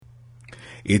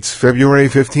It's February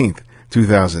 15th,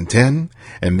 2010,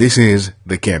 and this is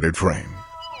The Candid Frame.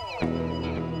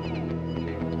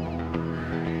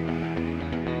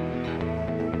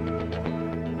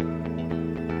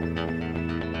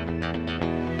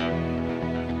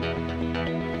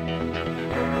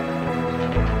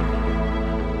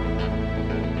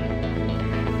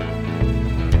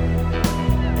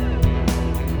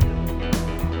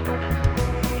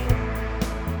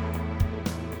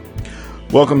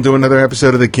 Welcome to another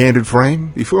episode of The Candid Frame.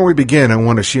 Before we begin, I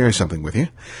want to share something with you.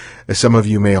 As some of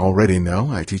you may already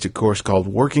know, I teach a course called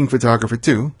Working Photographer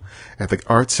 2 at the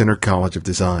Art Center College of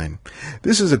Design.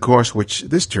 This is a course which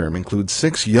this term includes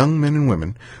 6 young men and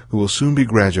women who will soon be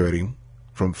graduating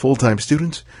from full-time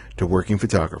students to working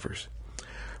photographers.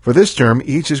 For this term,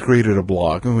 each has created a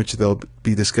blog in which they'll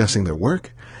be discussing their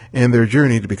work and their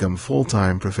journey to become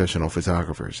full-time professional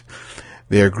photographers.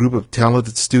 They are a group of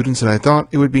talented students, and I thought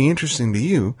it would be interesting to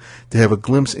you to have a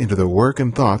glimpse into their work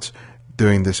and thoughts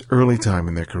during this early time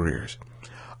in their careers.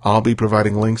 I'll be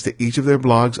providing links to each of their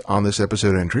blogs on this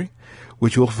episode entry,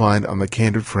 which you'll find on the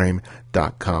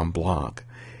candidframe.com blog.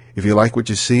 If you like what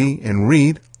you see and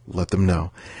read, let them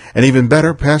know. And even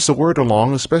better, pass the word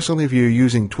along, especially if you're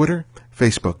using Twitter,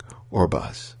 Facebook, or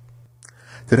Buzz.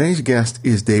 Today's guest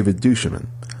is David duChemin,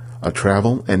 a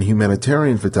travel and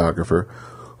humanitarian photographer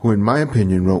who, in my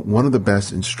opinion, wrote one of the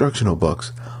best instructional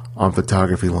books on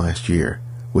photography last year,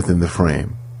 Within the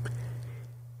Frame.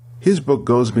 His book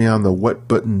goes beyond the what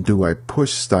button do I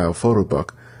push style photo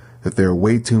book that there are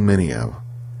way too many of.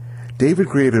 David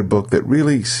created a book that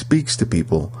really speaks to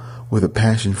people with a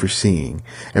passion for seeing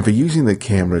and for using the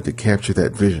camera to capture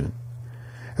that vision.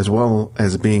 As well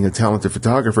as being a talented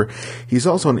photographer, he's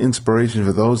also an inspiration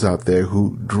for those out there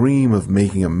who dream of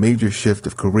making a major shift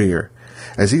of career,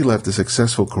 as he left a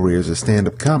successful career as a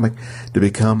stand-up comic to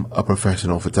become a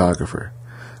professional photographer.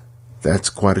 That's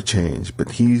quite a change,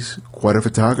 but he's quite a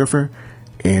photographer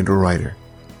and a writer.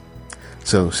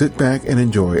 So sit back and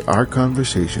enjoy our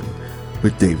conversation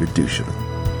with David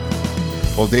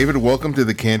duChemin. Well, David, welcome to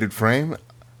The Candid Frame.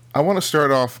 I want to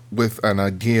start off with an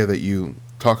idea that you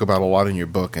talk about a lot in your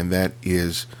book, and that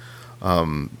is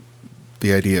the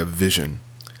idea of vision.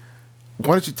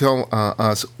 Why don't you tell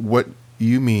us what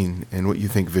you mean and what you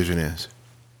think vision is?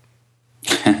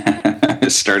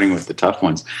 Starting with the tough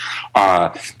ones.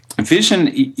 Vision,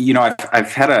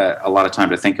 I've had a lot of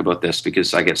time to think about this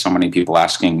because I get so many people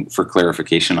asking for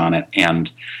clarification on it.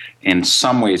 And in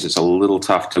some ways, it's a little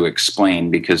tough to explain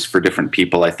because for different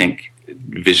people, I think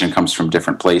vision comes from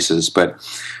different places. But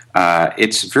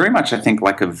it's very much, I think,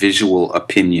 like a visual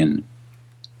opinion.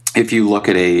 If you look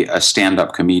at a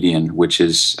stand-up comedian, which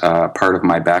is part of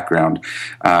my background,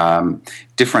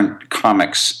 different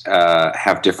comics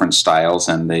have different styles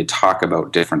and they talk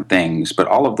about different things, but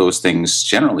all of those things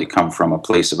generally come from a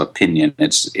place of opinion.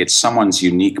 It's someone's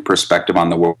unique perspective on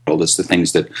the world. It's the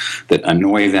things that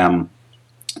annoy them,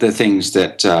 the things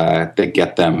that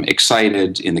get them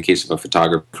excited. In the case of a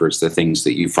photographer, it's the things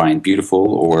that you find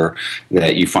beautiful or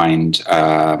that you find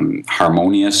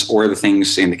harmonious, or the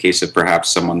things, in the case of perhaps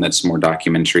someone that's more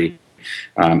documentary,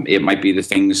 it might be the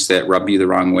things that rub you the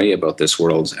wrong way about this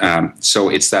world. So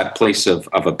it's that place of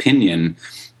opinion,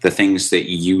 the things that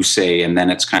you say, and then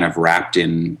it's kind of wrapped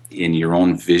in your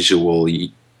own visual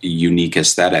unique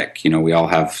aesthetic. We all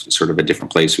have sort of a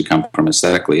different place we come from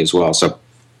aesthetically as well. So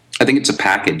I think it's a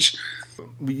package.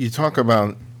 You talk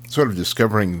about sort of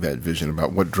discovering that vision,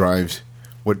 about what drives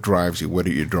you, what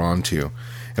are you drawn to.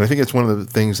 And I think it's one of the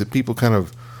things that people kind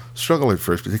of struggle at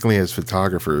first, particularly as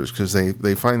photographers, because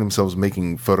they find themselves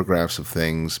making photographs of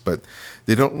things, but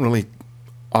they don't really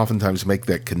oftentimes make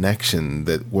that connection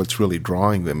that what's really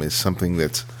drawing them is something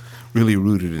that's really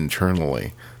rooted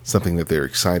internally, something that they're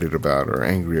excited about or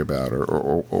angry about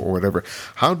or whatever.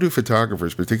 How do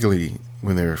photographers, particularly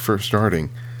when they're first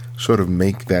starting, sort of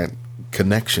make that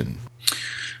connection?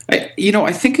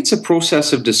 I think it's a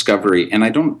process of discovery, and I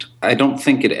don't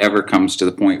think it ever comes to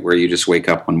the point where you just wake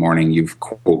up one morning, you've,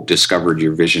 quote, discovered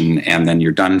your vision, and then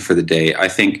you're done for the day. I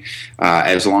think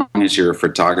as long as you're a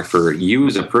photographer, you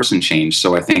as a person change.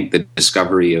 So I think the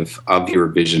discovery of your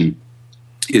vision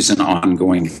is an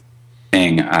ongoing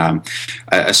thing,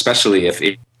 especially if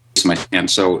and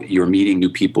so you're meeting new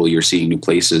people, you're seeing new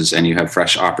places, and you have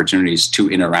fresh opportunities to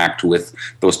interact with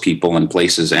those people and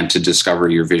places and to discover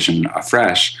your vision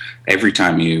afresh every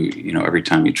time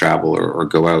you travel or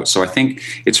go out. So I think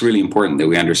it's really important that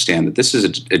we understand that this is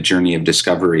a journey of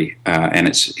discovery, and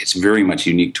it's very much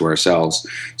unique to ourselves.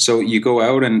 So you go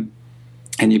out and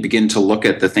you begin to look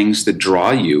at the things that draw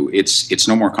you. It's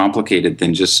no more complicated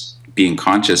than just being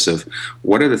conscious of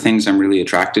what are the things I'm really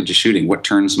attracted to shooting, what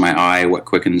turns my eye, what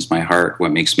quickens my heart,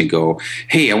 what makes me go,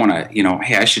 hey, I want to,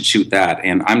 hey, I should shoot that.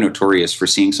 And I'm notorious for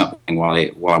seeing something while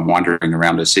I'm wandering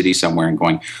around a city somewhere and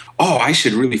going, oh, I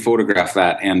should really photograph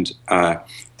that. And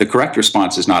the correct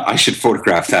response is not, I should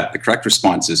photograph that. The correct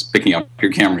response is picking up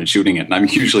your camera and shooting it. And I'm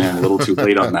a little too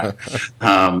late on that.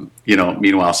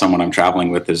 Meanwhile, someone I'm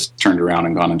traveling with has turned around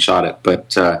and gone and shot it.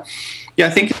 But I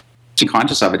think being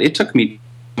conscious of it, it took me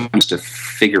to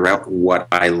figure out what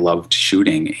I loved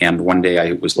shooting. And one day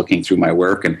I was looking through my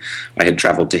work, and I had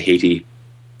traveled to Haiti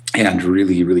and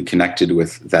really, really connected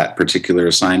with that particular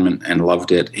assignment and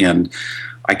loved it. And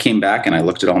I came back and I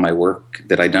looked at all my work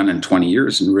that I'd done in 20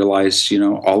 years and realized,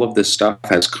 all of this stuff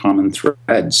has common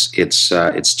threads.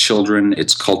 It's children,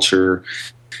 it's culture,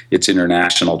 it's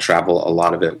international travel. A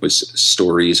lot of it was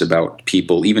stories about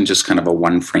people, even just kind of a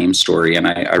one frame story. And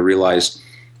I realized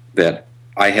that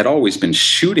I had always been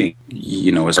shooting,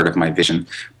 as part of my vision,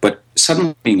 but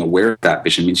suddenly being aware of that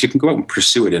vision means you can go out and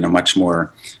pursue it in a much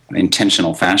more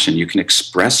intentional fashion. You can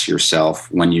express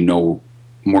yourself when you know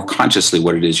more consciously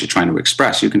what it is you're trying to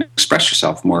express. You can express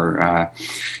yourself more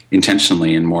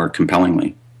intentionally and more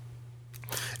compellingly.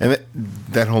 And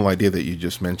that whole idea that you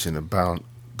just mentioned about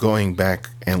going back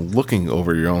and looking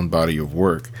over your own body of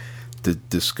work to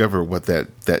discover what that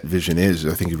vision is,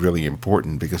 I think is really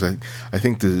important, because I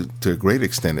think to a great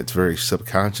extent it's very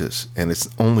subconscious, and it's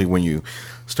only when you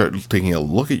start taking a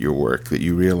look at your work that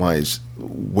you realize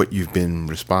what you've been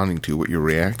responding to, what you're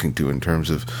reacting to in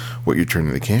terms of what you're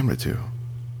turning the camera to.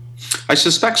 I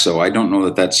suspect so. I don't know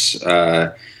that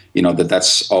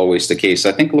that's always the case.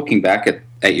 I think looking back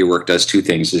at your work does two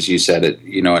things. As you said,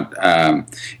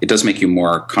 it does make you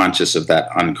more conscious of that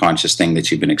unconscious thing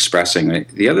that you've been expressing.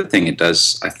 The other thing it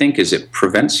does, I think, is it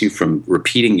prevents you from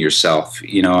repeating yourself.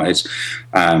 It's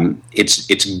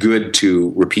good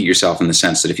to repeat yourself in the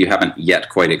sense that if you haven't yet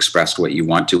quite expressed what you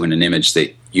want to in an image,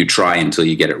 that you try until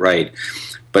you get it right.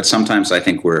 But sometimes I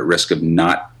think we're at risk of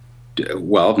not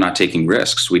taking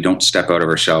risks. We don't step out of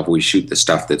our shell. We shoot the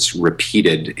stuff that's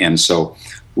repeated. And so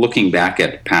looking back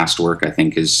at past work, I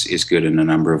think, is good in a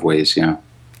number of ways, yeah.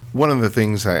 One of the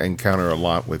things I encounter a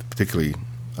lot with particularly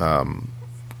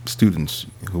students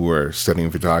who are studying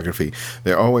photography,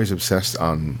 they're always obsessed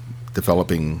on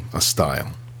developing a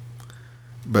style.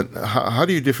 But how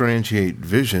do you differentiate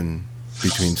vision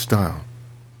between style?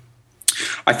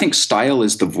 I think style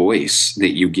is the voice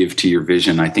that you give to your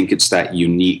vision. I think it's that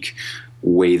unique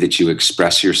way that you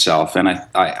express yourself. And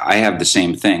I have the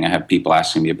same thing. I have people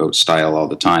asking me about style all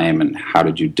the time and how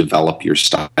did you develop your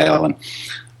style? And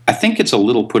I think it's a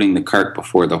little putting the cart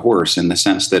before the horse, in the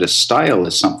sense that a style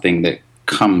is something that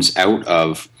comes out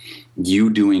of you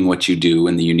doing what you do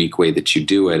in the unique way that you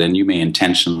do it. And you may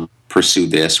intentionally pursue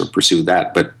this or pursue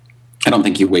that, but I don't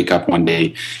think you wake up one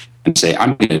day and say,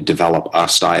 I'm going to develop a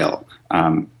style.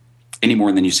 Any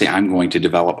more than you say, I'm going to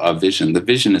develop a vision. The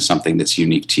vision is something that's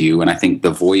unique to you, and I think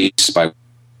the voice by which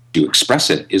you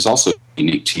express it is also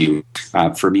unique to you.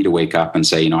 For me to wake up and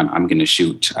say, I'm going to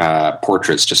shoot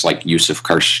portraits just like Yusuf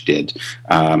Karsh did,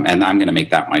 and I'm going to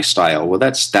make that my style. Well,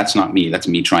 that's not me. That's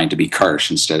me trying to be Karsh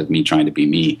instead of me trying to be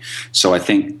me. So I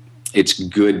think it's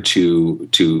good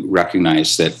to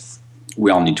recognize that we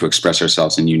all need to express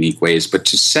ourselves in unique ways, but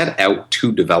to set out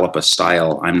to develop a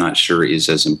style, I'm not sure is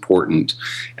as important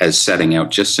as setting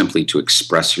out just simply to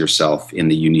express yourself in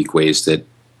the unique ways that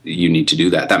you need to do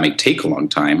that. That may take a long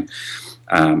time,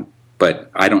 but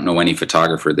I don't know any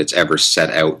photographer that's ever set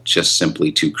out just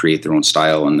simply to create their own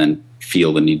style and then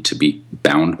feel the need to be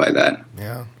bound by that.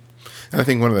 Yeah. And I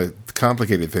think one of the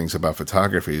complicated things about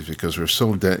photography is because we're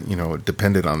so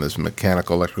dependent on this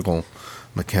mechanical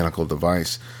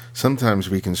device. Sometimes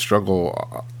we can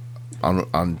struggle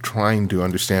on trying to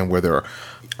understand whether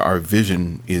our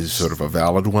vision is sort of a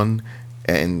valid one,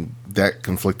 and that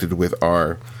conflicted with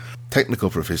our technical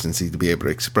proficiency to be able to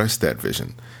express that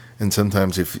vision. And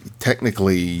sometimes, if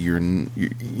technically you're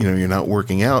not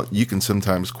working out, you can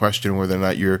sometimes question whether or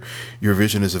not your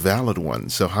vision is a valid one.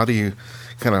 So how do you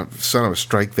kind of sort of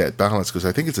strike that balance? Because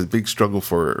I think it's a big struggle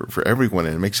for everyone,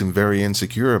 and it makes them very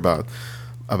insecure about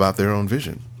their own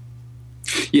vision.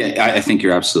 Yeah, I think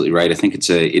you're absolutely right. I think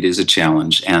it is a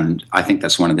challenge, and I think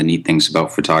that's one of the neat things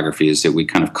about photography is that we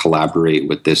kind of collaborate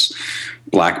with this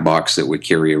black box that we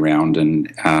carry around.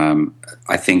 And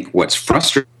I think what's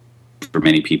frustrating for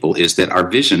many people is that our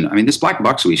vision, this black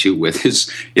box we shoot with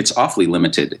it's awfully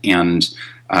limited, and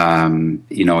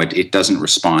it doesn't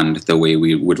respond the way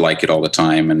we would like it all the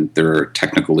time, and there are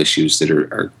technical issues that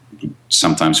are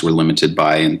sometimes we're limited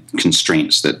by, and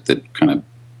constraints that kind of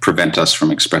prevent us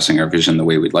from expressing our vision the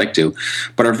way we'd like to.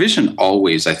 But our vision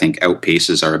always, I think,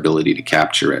 outpaces our ability to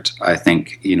capture it. I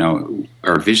think,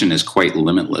 our vision is quite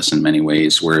limitless in many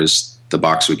ways, whereas the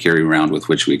box we carry around with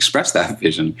which we express that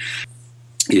vision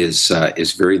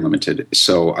is very limited.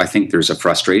 So I think there's a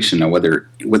frustration now whether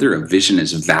a vision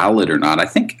is valid or not. I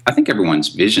think everyone's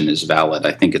vision is valid.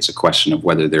 I think it's a question of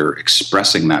whether they're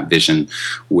expressing that vision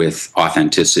with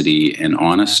authenticity and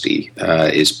honesty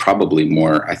is probably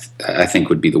more, I think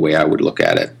would be the way I would look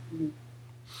at it.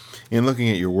 In looking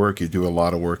at your work, you do a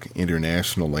lot of work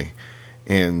internationally,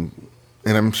 and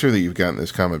I'm sure that you've gotten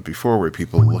this comment before where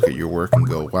people look at your work and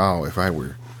go, wow, if I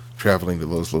were traveling to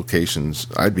those locations,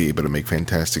 I'd be able to make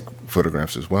fantastic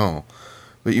photographs as well.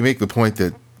 But you make the point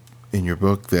that in your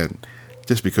book that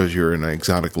just because you're in an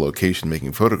exotic location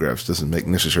making photographs doesn't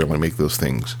necessarily make those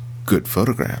things good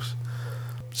photographs.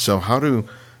 So how do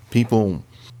people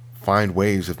find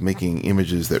ways of making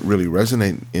images that really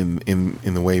resonate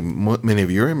in the way many of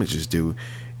your images do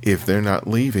if they're not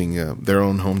leaving their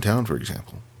own hometown, for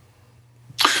example?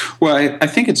 Well, I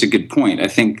think it's a good point. I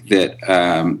think that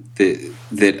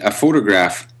that a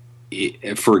photograph,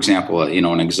 for example,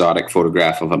 an exotic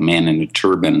photograph of a man in a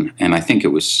turban, and I think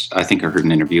I heard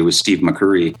an interview with Steve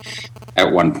McCurry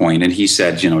at one point, and he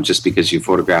said, just because you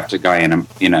photographed a guy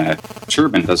in a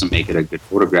turban doesn't make it a good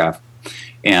photograph.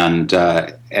 And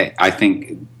I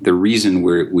think the reason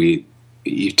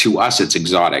to us it's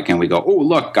exotic, and we go, oh,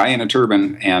 look, guy in a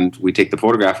turban, and we take the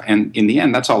photograph, and in the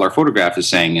end that's all our photograph is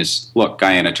saying is, look,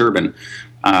 guy in a turban.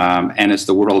 And as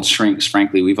the world shrinks,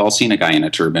 frankly, we've all seen a guy in a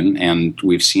turban, and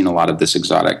we've seen a lot of this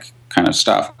exotic kind of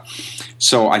stuff.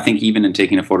 So I think even in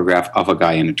taking a photograph of a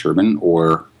guy in a turban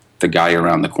or the guy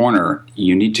around the corner,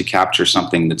 you need to capture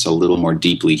something that's a little more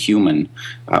deeply human,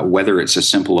 whether it's a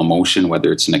simple emotion,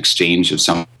 whether it's an exchange of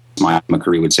some.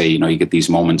 McCurry would say, you get these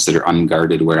moments that are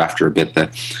unguarded where after a bit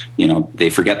they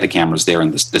forget the camera's there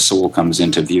and the soul comes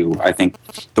into view. I think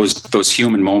those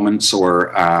human moments,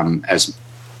 or as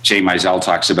Jay Mizell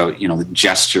talks about, the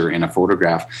gesture in a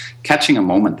photograph, catching a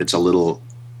moment that's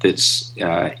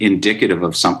indicative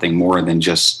of something more than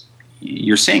just,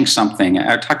 you're saying something.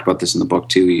 I talked about this in the book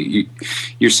too.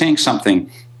 You're saying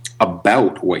something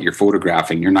about what you're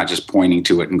photographing. You're not just pointing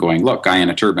to it and going, look, guy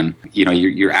in a turban.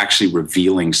 You're actually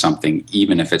revealing something,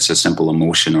 even if it's a simple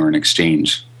emotion or an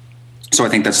exchange. So I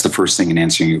think that's the first thing in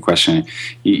answering your question.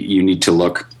 You need to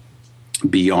look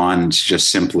beyond just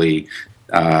simply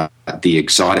the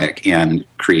exotic and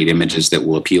create images that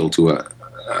will appeal to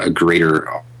a greater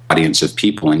audience of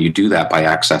people. And you do that by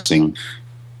accessing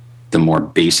the more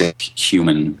basic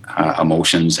human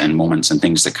emotions and moments and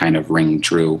things that kind of ring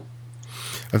true.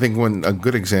 I think a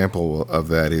good example of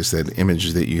that is that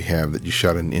image that you have that you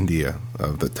shot in India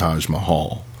of the Taj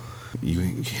Mahal.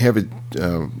 You have it,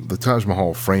 the Taj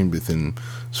Mahal framed within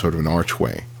sort of an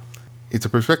archway. It's a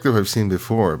perspective I've seen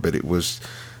before, but it was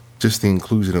just the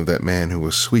inclusion of that man who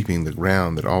was sweeping the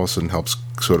ground that all of a sudden helps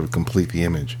sort of complete the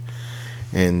image.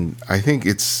 And I think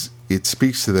it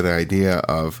speaks to that idea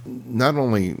of not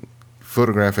only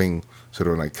photographing sort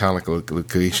of an iconic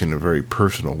location in a very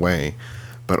personal way,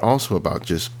 but also about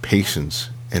just patience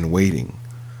and waiting.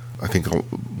 I think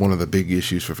one of the big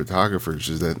issues for photographers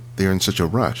is that they're in such a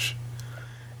rush.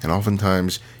 And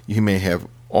oftentimes you may have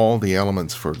all the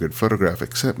elements for a good photograph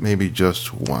except maybe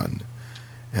just one.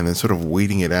 And then sort of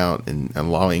waiting it out and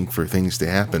allowing for things to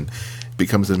happen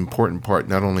becomes an important part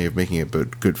not only of making a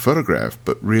good photograph,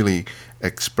 but really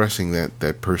expressing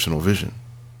that personal vision.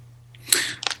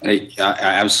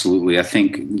 Absolutely. I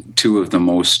think two of the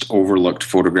most overlooked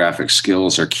photographic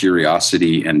skills are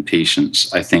curiosity and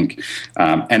patience, I think.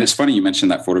 And it's funny you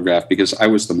mentioned that photograph because I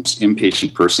was the most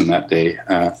impatient person that day.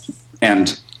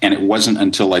 And it wasn't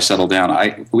until I settled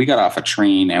down. We got off a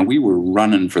train and we were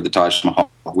running for the Taj Mahal.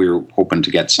 We were hoping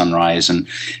to get sunrise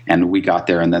and we got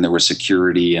there and then there was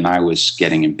security and I was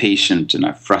getting impatient and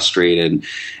I frustrated.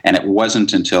 And it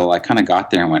wasn't until I kind of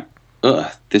got there and went,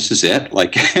 ugh, this is it.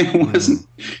 Like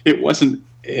it wasn't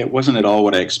at all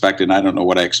what I expected. I don't know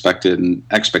what I expected, and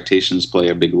expectations play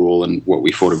a big role in what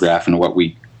we photograph and what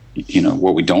we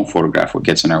don't photograph, what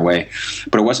gets in our way.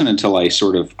 But it wasn't until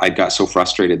I got so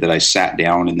frustrated that I sat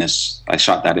down I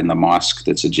shot that in the mosque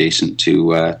that's adjacent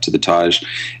to the Taj,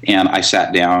 and I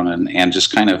sat down and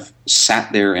just kind of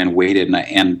sat there and waited.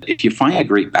 And if you find a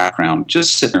great background,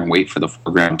 just sit there and wait for the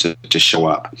foreground to show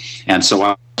up. And so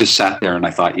I just sat there and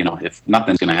I thought, if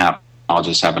nothing's going to happen, I'll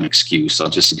just have an excuse. I'll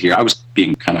just sit here. I was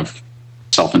being kind of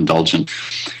self-indulgent.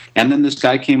 And then this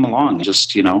guy came along, he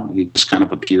just kind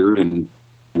of appeared and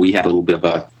we had a little bit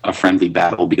of a friendly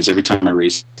battle, because every time I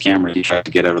raised the camera, he tried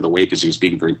to get out of the way because he was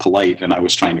being very polite, and I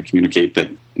was trying to communicate that,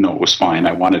 no, it was fine.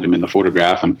 I wanted him in the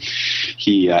photograph, and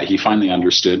he finally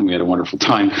understood, and we had a wonderful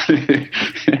time.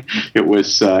 It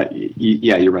was,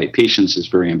 yeah, you're right. Patience is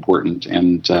very important,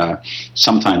 and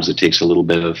sometimes it takes a little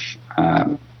bit of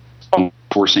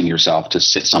forcing yourself to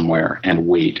sit somewhere and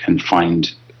wait and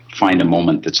find a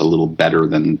moment that's a little better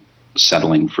than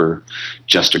settling for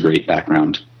just a great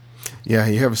background. Yeah,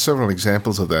 you have several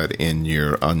examples of that on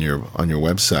your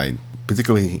website,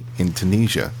 particularly in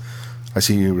Tunisia. I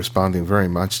see you responding very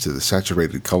much to the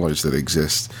saturated colors that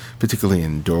exist, particularly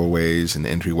in doorways and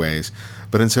entryways.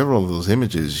 But in several of those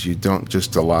images, you don't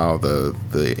just allow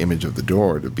the image of the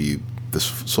door to be the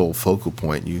sole focal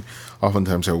point. You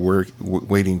oftentimes are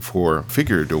waiting for a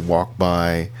figure to walk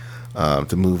by,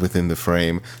 to move within the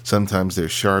frame. Sometimes they're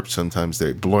sharp, sometimes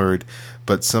they're blurred,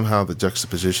 but somehow the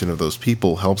juxtaposition of those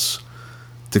people helps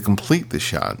to complete the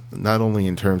shot, not only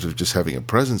in terms of just having a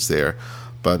presence there,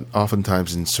 but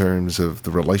oftentimes in terms of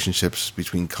the relationships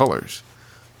between colors,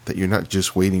 that you're not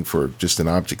just waiting for just an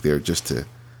object there just to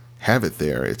have it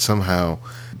there. It's somehow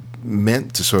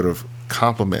meant to sort of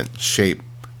complement shape,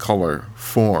 color,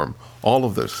 form, all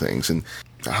of those things. And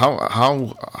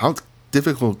how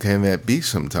difficult can that be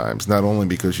sometimes, not only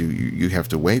because you have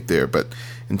to wait there, but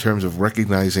in terms of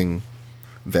recognizing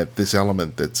that this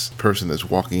element, this person that's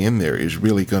walking in there, is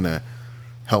really going to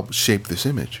help shape this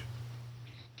image?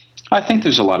 I think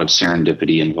there's a lot of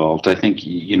serendipity involved. I think,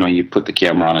 you put the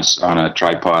camera on a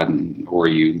tripod, or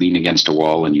you lean against a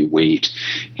wall and you wait,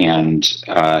 and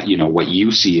what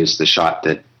you see is the shot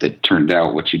that turned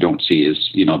out. What you don't see is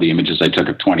the images I took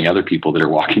of 20 other people that are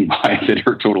walking by that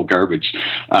are total garbage.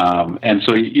 And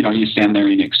so you stand there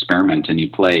and you experiment and you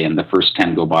play, and the first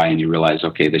 10 go by and you realize,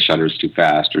 okay, the shutter's too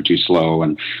fast or too slow,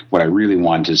 and what I really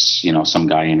want is some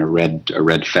guy in a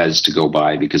red fez to go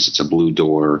by because it's a blue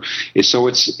door. So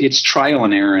it's trial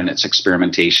and error, and it's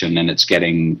experimentation, and it's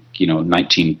getting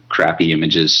 19 crappy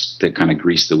images that kind of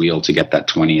grease the wheel to get that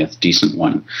 20th decent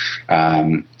one.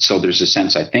 So there's a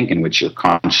sense, I think, in which you're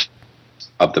conscious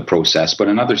of the process, but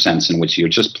another sense in which you're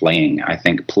just playing. I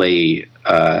think play,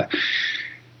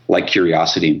 like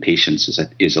curiosity and patience,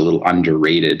 is a little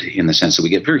underrated, in the sense that we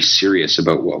get very serious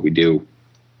about what we do,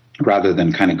 rather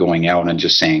than kind of going out and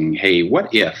just saying, hey, what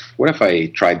if I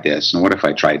tried this, and what if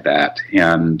I tried that?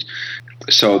 And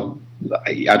so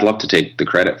I'd love to take the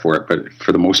credit for it, but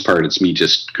for the most part, it's me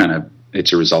just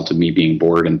it's a result of me being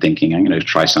bored and thinking, I'm going to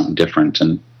try something different.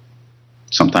 And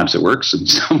sometimes it works and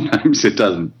sometimes it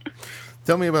doesn't.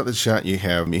 Tell me about the shot you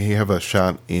have. You have a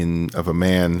shot of a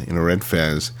man in a red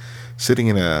fez sitting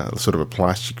in a sort of a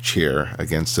plastic chair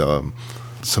against some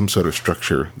sort of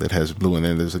structure that has blue in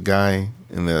it. There's a guy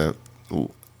in the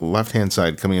left-hand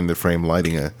side coming in the frame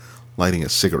lighting a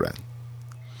cigarette.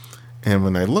 And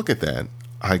when I look at that,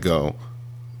 I go,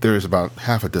 there's about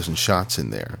half a dozen shots in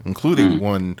there, including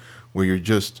one where you're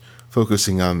just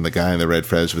focusing on the guy in the red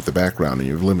fez with the background and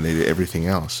you've eliminated everything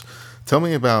else. Tell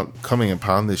me about coming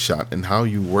upon this shot and how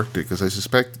you worked it, because I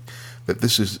suspect that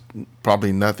this is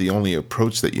probably not the only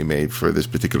approach that you made for this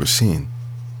particular scene.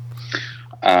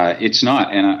 It's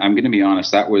not, and I'm going to be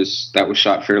honest. That was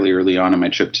shot fairly early on in my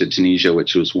trip to Tunisia,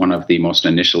 which was one of the most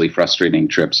initially frustrating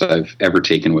trips I've ever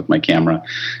taken with my camera.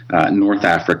 North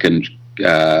African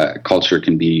culture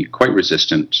can be quite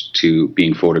resistant to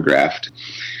being photographed.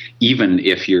 Even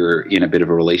if you're in a bit of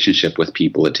a relationship with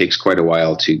people, it takes quite a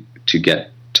while to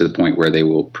get to the point where they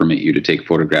will permit you to take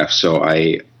photographs. So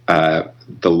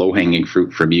the low-hanging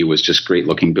fruit for me was just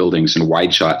great-looking buildings and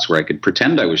wide shots where I could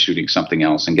pretend I was shooting something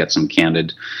else and get some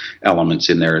candid elements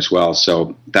in there as well.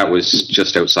 So that was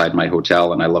just outside my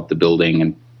hotel, and I loved the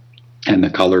building and the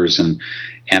colors, and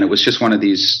it was just one of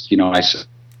these,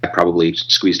 I probably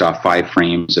squeezed off 5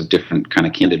 frames of different kind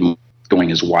of candid, going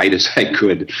as wide as I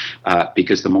could,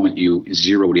 because the moment you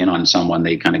zeroed in on someone,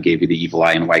 they kind of gave you the evil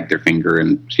eye and wagged their finger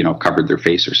and covered their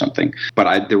face or something.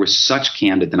 But there was such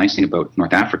candid. The nice thing about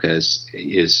North Africa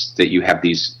is that you have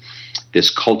this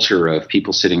culture of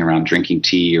people sitting around drinking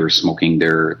tea or smoking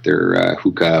their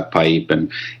hookah pipe,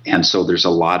 and so there's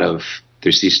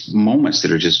these moments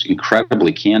that are just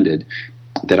incredibly candid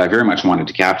that I very much wanted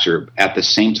to capture. At the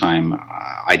same time,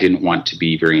 I didn't want to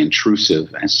be very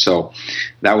intrusive. And so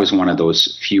that was one of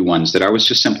those few ones that I was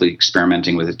just simply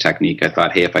experimenting with a technique. I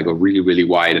thought, hey, if I go really, really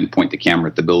wide and point the camera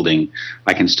at the building,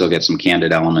 I can still get some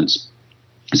candid elements.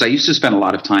 So I used to spend a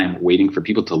lot of time waiting for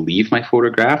people to leave my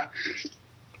photograph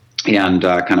and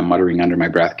kind of muttering under my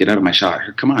breath, get out of my shot.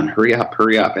 Come on, hurry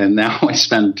up. And now I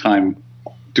spend time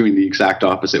doing the exact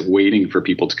opposite, waiting for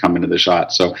people to come into the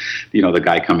shot. So, the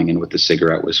guy coming in with the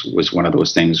cigarette was one of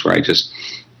those things where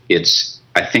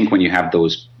I think when you have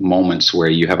those moments where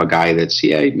you have a guy that's,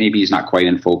 maybe he's not quite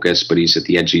in focus, but he's at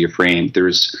the edge of your frame,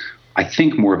 there's, I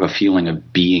think, more of a feeling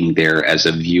of being there as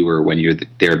a viewer when you're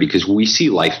there, because we see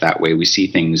life that way. We see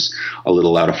things a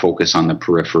little out of focus on the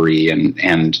periphery and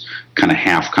kind of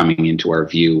half coming into our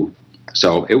view.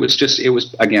 So it was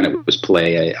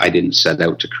play. I didn't set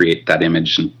out to create that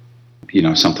image,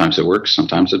 and sometimes it works,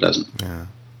 sometimes it doesn't. Yeah.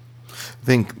 I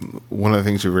think one of the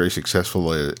things you're very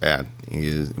successful at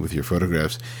is with your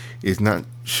photographs is not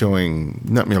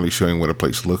merely showing what a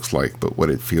place looks like, but what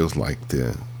it feels like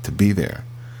to be there.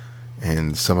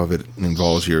 And some of it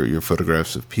involves your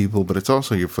photographs of people, but it's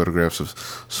also your photographs of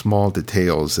small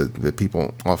details that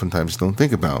people oftentimes don't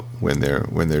think about when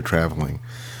they're traveling.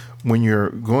 When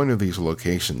you're going to these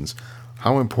locations,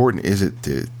 how important is it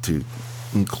to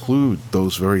include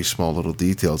those very small little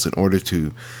details in order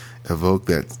to evoke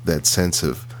that sense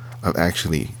of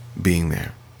actually being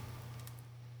there?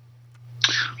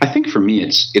 I think for me,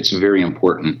 it's very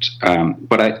important.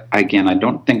 But I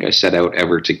don't think I set out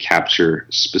ever to capture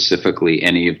specifically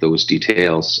any of those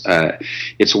details.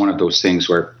 It's one of those things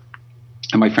where,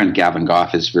 and my friend Gavin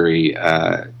Goff is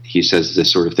he says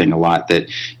this sort of thing a lot, that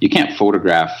you can't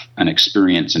photograph an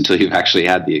experience until you've actually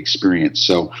had the experience.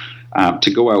 So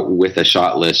to go out with a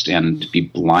shot list and be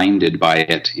blinded by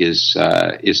it is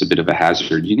a bit of a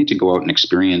hazard. You need to go out and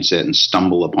experience it and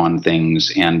stumble upon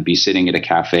things and be sitting at a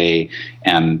cafe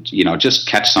and just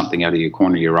catch something out of the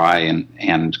corner of your eye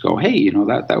and go, hey,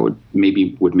 that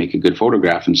would make a good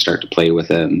photograph, and start to play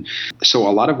with it. And so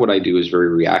a lot of what I do is very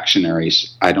reactionary.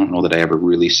 I don't know that I ever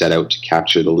really set out to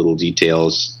capture the little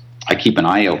details. I keep an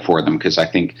eye out for them because I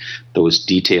think those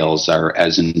details are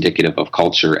as indicative of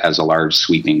culture as a large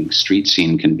sweeping street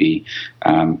scene can be.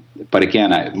 But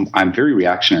again, I'm very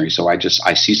reactionary. So I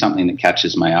see something that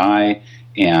catches my eye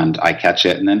and I catch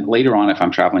it. And then later on, if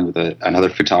I'm traveling with another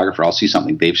photographer, I'll see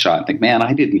something they've shot and think, man,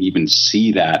 I didn't even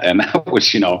see that. And that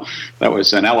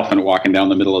was an elephant walking down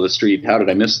the middle of the street. How did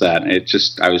I miss that? And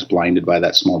I was blinded by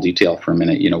that small detail for a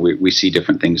minute. We see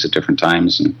different things at different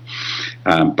times.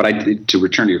 But to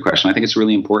return to your question, I think it's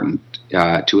really important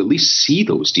to at least see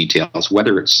those details.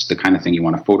 Whether it's the kind of thing you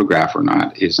want to photograph or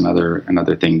not is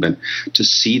another thing, but to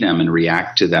see them and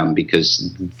react to them,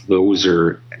 because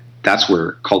that's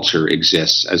where culture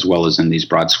exists, as well as in these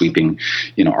broad sweeping,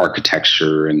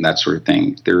 architecture and that sort of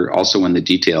thing. They're also in the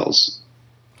details.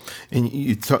 And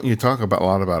you talk a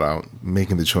lot about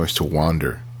making the choice to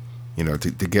wander,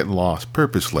 to get lost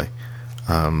purposely,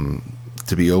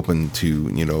 to be open to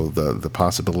the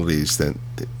possibilities that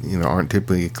aren't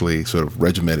typically sort of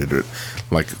regimented,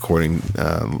 like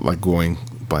going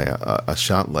by a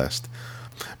shot list.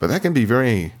 But that can be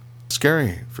very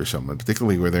scary for someone,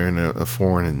 particularly where they're in a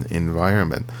foreign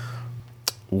environment.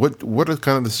 What are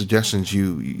kind of the suggestions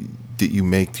that you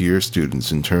make to your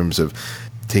students in terms of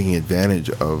taking advantage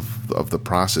of the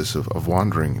process of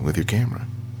wandering with your camera?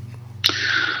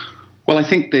 Well, I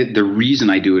think that the reason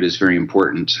I do it is very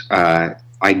important.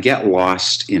 I get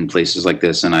lost in places like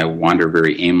this, and I wander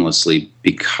very aimlessly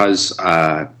because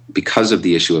of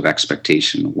the issue of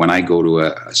expectation. When I go to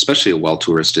especially a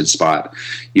well-touristed spot,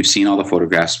 you've seen all the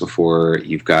photographs before.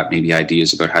 You've got maybe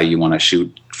ideas about how you want to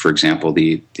shoot, for example,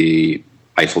 the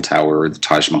Eiffel Tower or the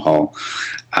Taj Mahal.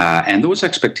 And those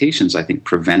expectations, I think,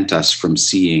 prevent us from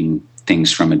seeing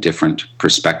things from a different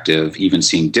perspective, even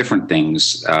seeing different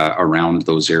things around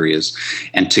those areas.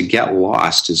 And to get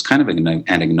lost is kind of an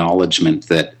acknowledgement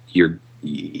that you're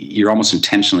almost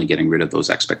intentionally getting rid of those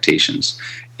expectations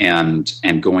and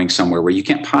going somewhere where you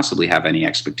can't possibly have any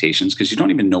expectations because you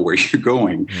don't even know where you're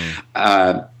going.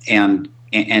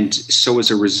 And so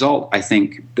as a result, I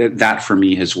think that for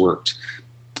me has worked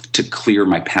to clear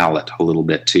my palette a little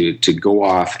bit, to go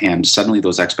off, and suddenly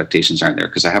those expectations aren't there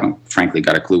because I haven't, frankly,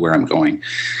 got a clue where I'm going.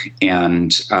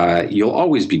 And you'll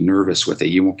always be nervous with it.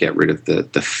 You won't get rid of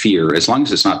the fear, as long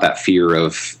as it's not that fear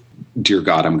of, dear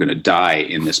God, I'm going to die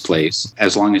in this place.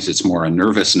 As long as it's more a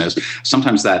nervousness,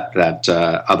 sometimes that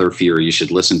other fear, you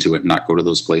should listen to it and not go to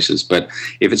those places. But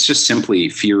if it's just simply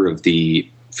fear of the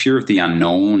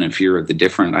unknown and fear of the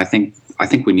different, I think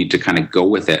we need to kind of go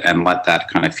with it and let that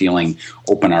kind of feeling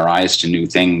open our eyes to new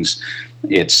things.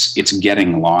 It's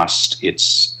getting lost.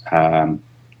 It's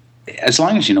as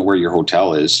long as you know where your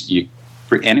hotel is.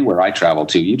 Anywhere I travel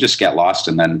to, you just get lost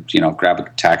and then grab a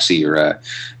taxi or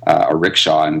a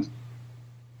rickshaw and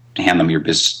hand them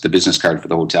the business card for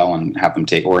the hotel and have them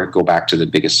take, or go back to the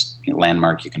biggest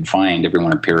landmark you can find.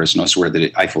 Everyone in Paris knows where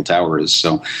the Eiffel Tower is,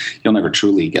 so you'll never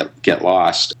truly get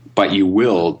lost. but you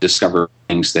will discover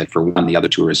things that, for one, the other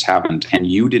tourists haven't, and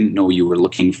you didn't know you were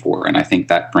looking for. And I think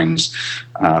that brings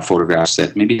photographs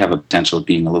that maybe have a potential of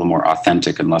being a little more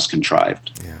authentic and less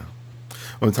contrived. Yeah.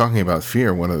 When talking about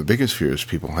fear, one of the biggest fears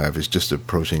people have is just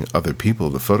approaching other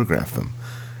people to photograph them.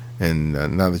 And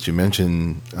now that you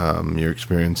mention your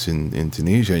experience in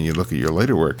Tunisia and you look at your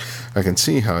later work, I can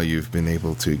see how you've been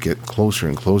able to get closer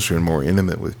and closer and more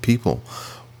intimate with people.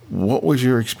 What was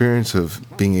your experience of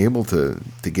being able to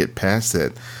get past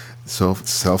that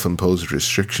self-imposed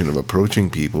restriction of approaching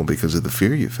people because of the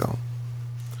fear you felt?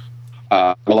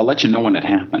 Well, I'll let you know when it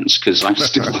happens, because I'm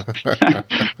still,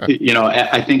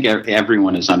 I think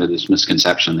everyone is under this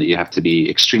misconception that you have to be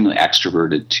extremely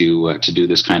extroverted to do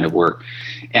this kind of work.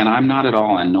 And I'm not at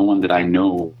all, and no one that I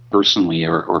know personally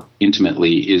or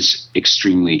intimately is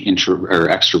extremely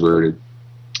extroverted.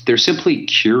 They're simply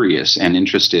curious and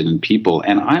interested in people.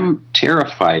 And I'm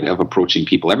terrified of approaching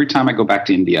people. Every time I go back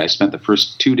to India, I spent the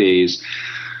first 2 days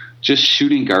just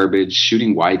shooting garbage,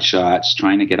 shooting wide shots,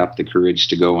 trying to get up the courage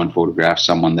to go and photograph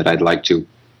someone that I'd like to,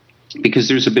 because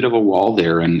there's a bit of a wall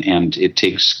there, and it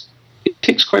takes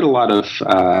quite a lot of,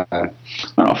 I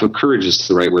don't know if courage is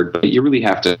the right word, but you really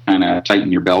have to kind of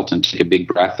tighten your belt and take a big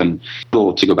breath. And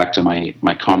to go back to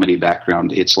my comedy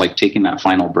background, it's like taking that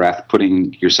final breath,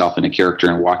 putting yourself in a character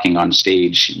and walking on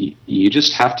stage. You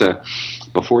just have to,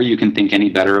 before you can think any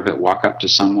better of it, walk up to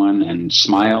someone and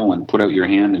smile and put out your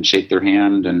hand and shake their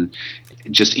hand and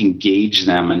just engage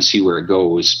them and see where it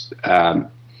goes.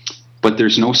 But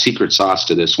there's no secret sauce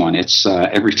to this one. It's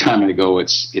every time I go,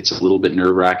 it's a little bit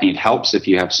nerve-wracking. It helps if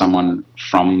you have someone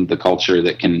from the culture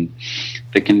that can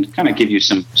kind of give you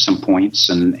some points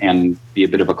and be a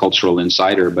bit of a cultural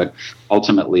insider. But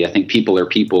ultimately, I think people are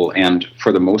people, and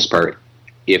for the most part,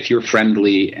 if you're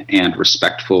friendly and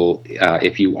respectful,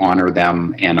 if you honor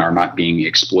them and are not being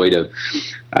exploitive,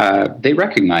 they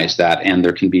recognize that, and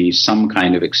there can be some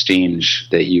kind of exchange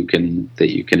that you can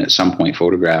at some point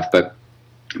photograph. But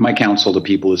my counsel to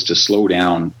people is to slow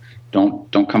down.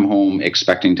 Don't come home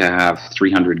expecting to have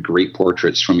 300 great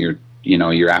portraits from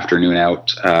your afternoon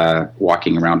out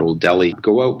walking around Old Delhi.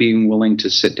 Go out being willing to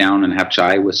sit down and have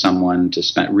chai with someone, to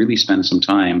spend some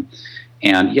time.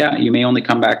 And yeah, you may only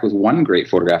come back with one great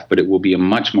photograph, but it will be a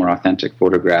much more authentic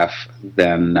photograph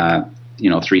than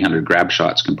 300 grab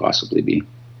shots can possibly be.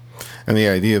 And the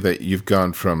idea that you've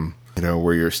gone from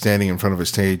where you're standing in front of a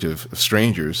stage of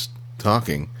strangers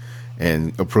talking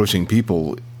and approaching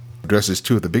people addresses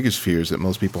two of the biggest fears that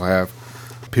most people have,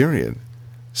 period.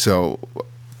 So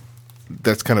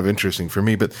that's kind of interesting for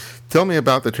me. But tell me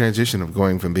about the transition of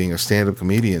going from being a stand-up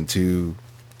comedian to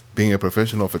being a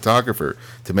professional photographer.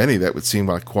 To many, that would seem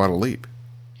like quite a leap.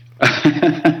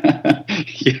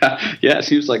 Yeah, it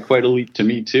seems like quite a leap to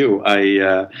me too.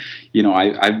 I've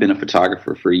been a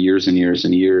photographer for years and years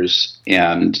and years,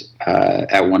 and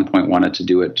at one point wanted to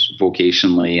do it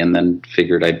vocationally, and then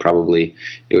figured it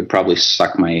would probably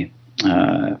suck my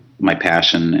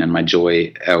passion and my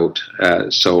joy out.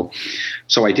 So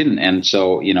I didn't, and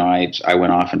so I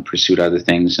went off and pursued other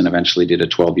things, and eventually did a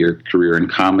 12-year career in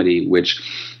comedy, which,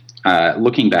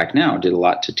 looking back now, did a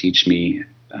lot to teach me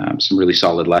some really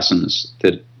solid lessons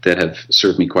that have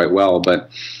served me quite well. But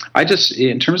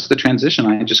in terms of the transition,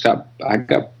 I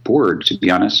got bored, to be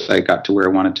honest. I got to where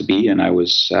I wanted to be, and I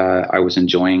was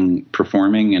enjoying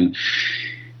performing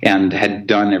and had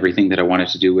done everything that I wanted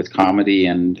to do with comedy,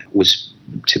 and was,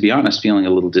 to be honest, feeling a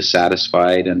little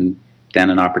dissatisfied. And then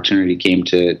an opportunity came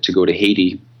to go to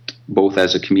Haiti, both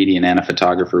as a comedian and a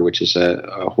photographer, which is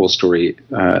a whole story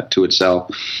to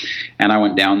itself. And I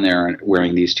went down there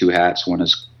wearing these two hats, one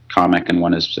as comic and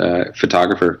one as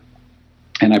photographer.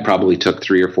 And I probably took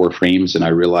 3 or 4 frames, and I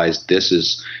realized this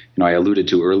is, I alluded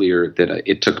to earlier that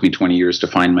it took me 20 years to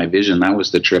find my vision. That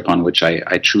was the trip on which I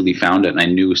truly found it, and I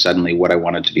knew suddenly what I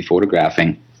wanted to be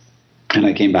photographing. And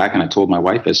I came back and I told my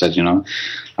wife, I said,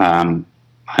 I'm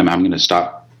going to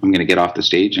stop. I'm going to get off the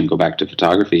stage and go back to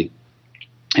photography.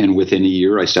 And within a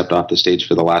year, I stepped off the stage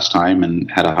for the last time and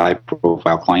had a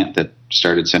high-profile client that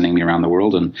started sending me around the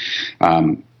world,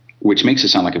 and which makes it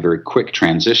sound like a very quick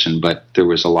transition, but there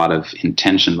was a lot of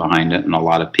intention behind it and a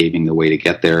lot of paving the way to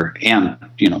get there, and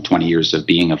 20 years of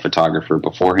being a photographer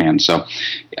beforehand. So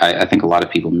I think a lot of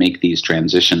people make these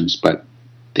transitions, but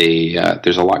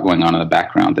there's a lot going on in the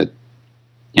background that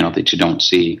you don't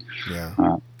see.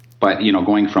 Yeah. But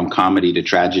going from comedy to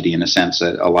tragedy, in a sense,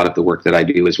 a lot of the work that I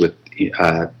do is with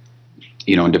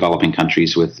in developing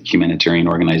countries with humanitarian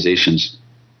organizations.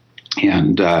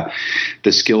 And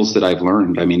the skills that I've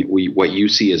learned, what you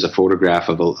see as a photograph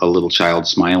of a little child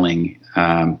smiling,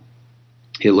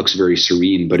 it looks very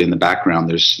serene, but in the background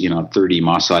there's 30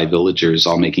 Maasai villagers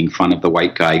all making fun of the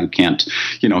white guy who can't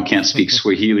speak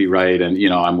Swahili right, and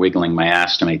I'm wiggling my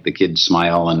ass to make the kids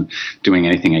smile and doing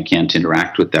anything I can to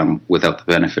interact with them without the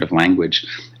benefit of language.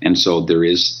 And so there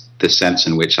is the sense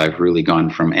in which I've really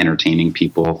gone from entertaining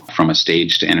people from a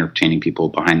stage to entertaining people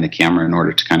behind the camera in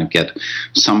order to kind of get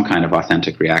some kind of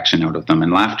authentic reaction out of them.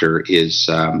 And laughter is,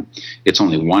 it's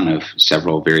only one of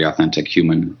several very authentic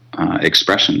human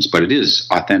expressions, but it is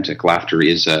authentic. Laughter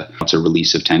is it's a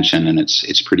release of tension, and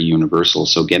it's pretty universal.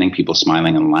 So getting people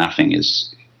smiling and laughing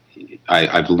is,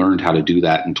 I've learned how to do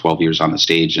that in 12 years on the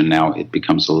stage, and now it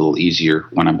becomes a little easier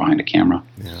when I'm behind a camera.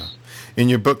 Yeah. In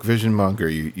your book, Vision Monger,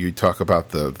 you talk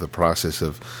about the process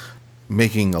of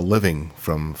making a living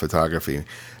from photography.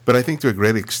 But I think to a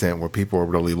great extent what people are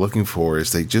really looking for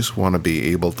is they just want to be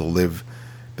able to live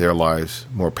their lives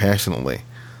more passionately,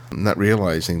 not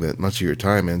realizing that much of your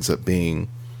time ends up being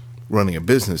running a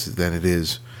business than it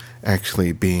is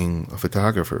actually being a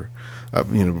photographer,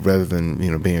 rather than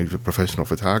being a professional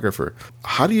photographer.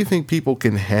 How do you think people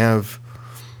can have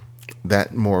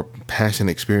that more passionate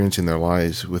experience in their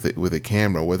lives with a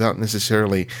camera without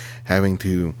necessarily having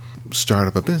to start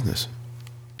up a business?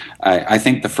 I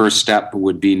think the first step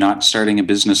would be not starting a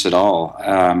business at all.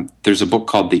 There's a book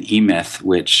called The E-Myth,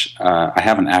 which I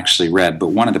haven't actually read, but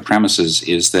one of the premises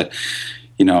is that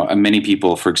many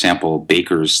people, for example,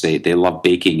 bakers, they love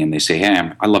baking, and they say,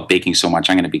 hey, I love baking so much,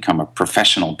 I'm going to become a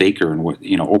professional baker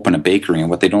and open a bakery. And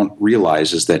what they don't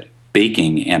realize is that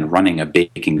baking and running a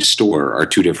baking store are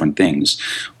two different things.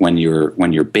 When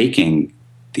you're baking,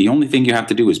 the only thing you have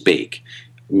to do is bake.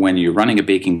 When you're running a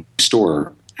baking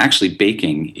store, actually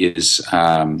baking is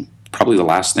probably the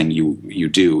last thing you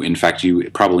do. In fact, you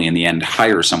probably in the end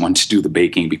hire someone to do the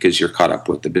baking because you're caught up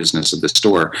with the business of the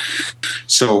store.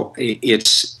 So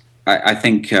I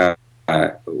think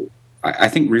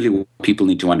really what people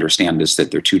need to understand is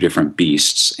that they're two different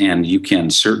beasts, and you can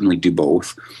certainly do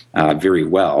both very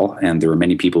well. And there are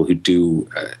many people who do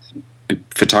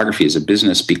photography as a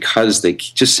business because they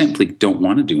just simply don't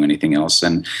want to do anything else,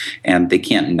 and they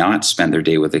can't not spend their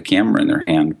day with a camera in their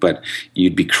hand. But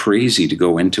you'd be crazy to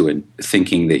go into it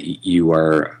thinking that you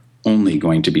are only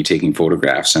going to be taking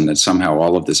photographs and that somehow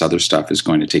all of this other stuff is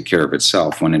going to take care of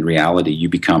itself, when in reality you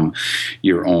become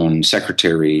your own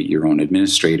secretary, your own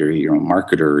administrator, your own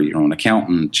marketer, your own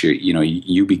accountant.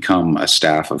 You become a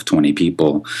staff of 20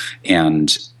 people,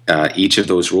 and each of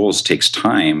those roles takes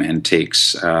time and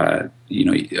takes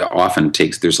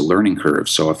there's a learning curve.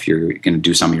 So if you're going to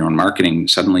do some of your own marketing,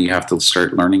 suddenly you have to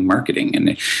start learning marketing. And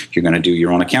if you're going to do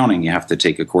your own accounting, you have to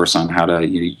take a course on how to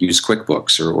use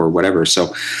QuickBooks or whatever.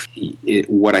 So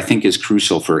what I think is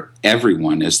crucial for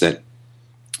everyone is that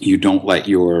you don't let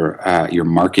your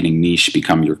marketing niche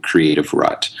become your creative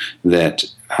rut, that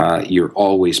you're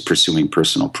always pursuing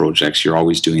personal projects. You're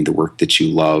always doing the work that you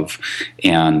love.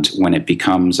 And when it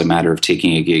becomes a matter of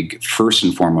taking a gig first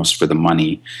and foremost for the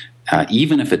money,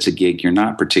 even if it's a gig you're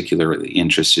not particularly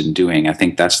interested in doing, I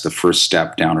think that's the first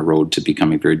step down a road to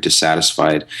becoming very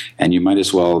dissatisfied. And you might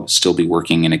as well still be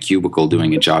working in a cubicle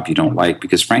doing a job you don't like,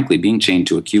 because frankly, being chained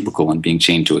to a cubicle and being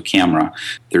chained to a camera,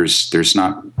 there's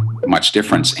not much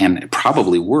difference, and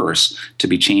probably worse to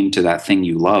be chained to that thing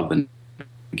you love and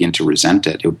begin to resent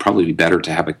it. It would probably be better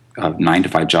to have a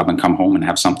 9-to-5 job and come home and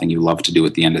have something you love to do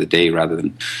at the end of the day, rather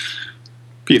than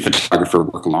be a photographer,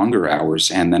 work longer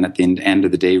hours, and then at the end of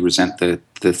the day resent the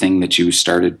thing that you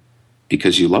started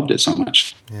because you loved it so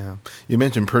much. Yeah. You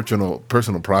mentioned personal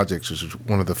projects, which is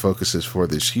one of the focuses for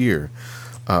this year.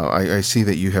 I see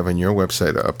that you have on your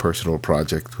website a personal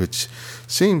project, which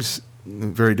seems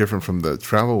very different from the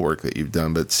travel work that you've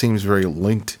done, but seems very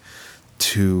linked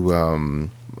to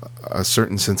a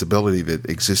certain sensibility that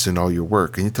exists in all your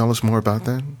work. Can you tell us more about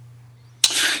that?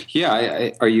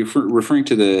 Yeah, are you referring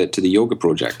to the yoga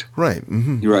project? Right.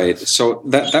 Mm-hmm. Right. So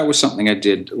that was something I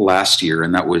did last year,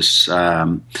 and that was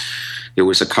it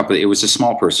was a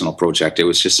small personal project. It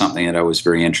was just something that I was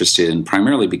very interested in,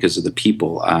 primarily because of the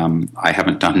people. I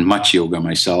haven't done much yoga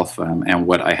myself, and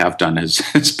what I have done has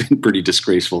been pretty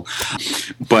disgraceful.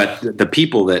 But the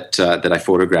people that I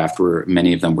photographed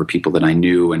many of them were people that I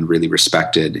knew and really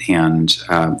respected, and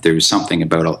there was something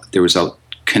about there was a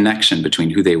connection between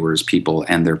who they were as people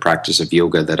and their practice of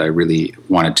yoga that I really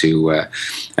wanted to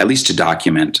at least to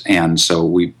document. And so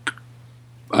we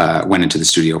went into the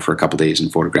studio for a couple of days and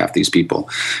photographed these people.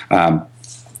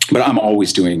 But I'm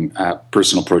always doing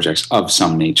personal projects of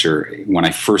some nature. When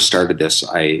I first started this,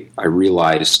 I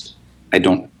realized I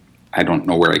don't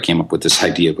know where I came up with this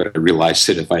idea, but I realized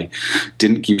that if I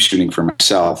didn't keep shooting for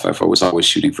myself, if I was always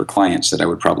shooting for clients, that I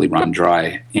would probably run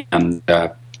dry. And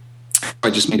I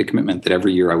just made a commitment that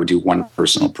every year I would do one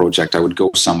personal project. I would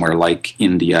go somewhere like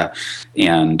India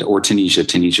or Tunisia.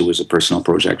 Tunisia was a personal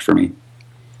project for me.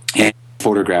 And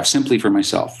photograph simply for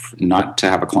myself, not to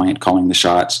have a client calling the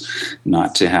shots,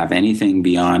 not to have anything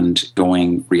beyond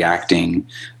going, reacting,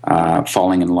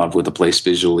 falling in love with a place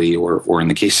visually, or in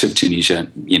the case of Tunisia,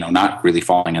 not really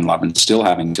falling in love and still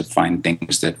having to find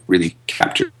things that really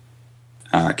captured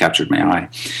my eye.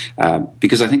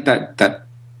 Because I think that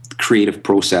creative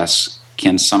process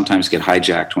can sometimes get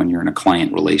hijacked when you're in a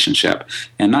client relationship,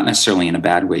 and not necessarily in a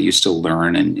bad way. You still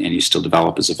learn and you still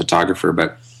develop as a photographer,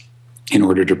 but in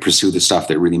order to pursue the stuff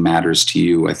that really matters to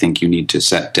you, I think you need to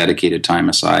set dedicated time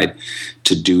aside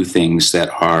to do things that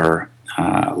are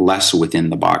less within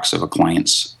the box of a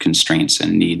client's constraints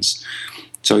and needs.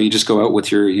 So you just go out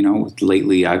with your,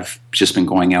 lately I've just been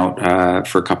going out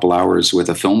for a couple hours with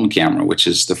a film camera, which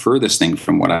is the furthest thing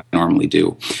from what I normally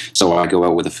do. So I go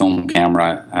out with a film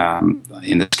camera,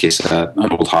 in this case,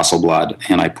 an old Hasselblad,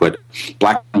 and I put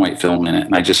black and white film in it,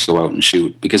 and I just go out and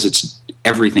shoot, because it's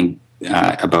everything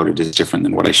about it is different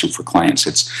than what I shoot for clients.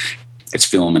 It's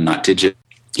film and not digital.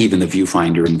 Even the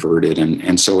viewfinder inverted,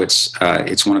 and so it's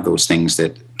one of those things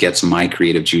that gets my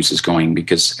creative juices going.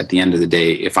 Because at the end of the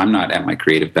day, if I'm not at my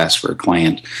creative best for a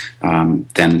client,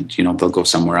 then they'll go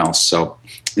somewhere else. So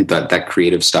that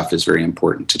creative stuff is very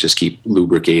important to just keep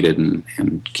lubricated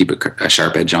and keep a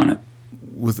sharp edge on it.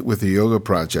 With the yoga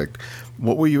project,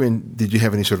 what were you in? Did you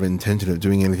have any sort of intention of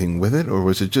doing anything with it,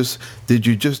 or did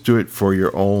you just do it for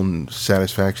your own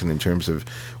satisfaction in terms of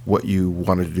what you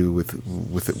wanted to do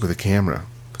with a camera?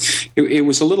 It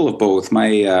was a little of both.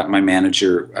 My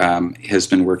manager has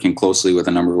been working closely with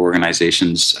a number of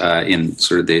organizations in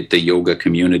sort of the yoga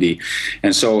community,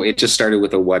 and so it just started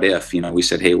with a what if. We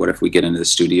said, hey, what if we get into the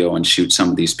studio and shoot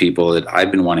some of these people that I've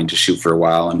been wanting to shoot for a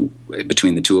while, and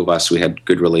between the two of us, we had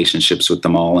good relationships with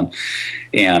them all,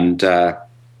 and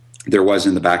there was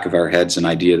in the back of our heads an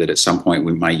idea that at some point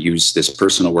we might use this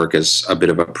personal work as a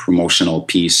bit of a promotional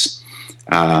piece,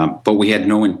 but we had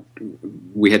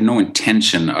no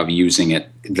intention of using it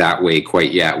that way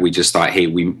quite yet. We just thought, hey,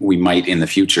 we might in the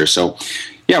future. So,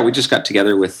 yeah, we just got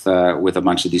together with a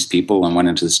bunch of these people and went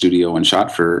into the studio and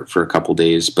shot for a couple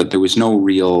days. But there was no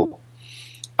real,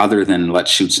 other than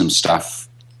let's shoot some stuff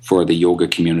for the yoga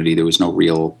community, there was no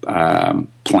real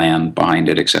plan behind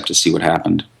it except to see what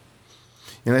happened.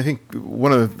 And I think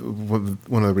one of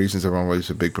the reasons I'm always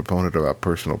a big proponent about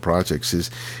personal projects is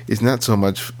not so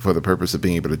much for the purpose of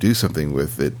being able to do something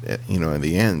with it, in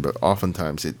the end, but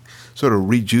oftentimes it sort of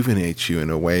rejuvenates you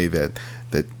in a way that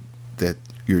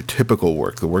your typical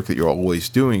work, the work that you're always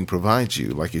doing, provides you.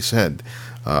 Like you said,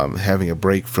 having a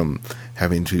break from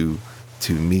having to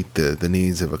meet the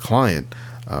needs of a client,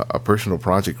 a personal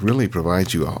project really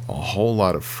provides you a whole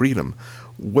lot of freedom.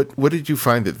 What did you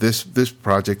find that this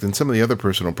project and some of the other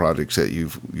personal projects that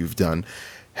you've done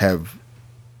have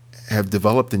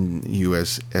developed in you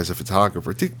as a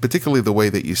photographer, particularly the way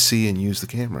that you see and use the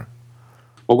camera?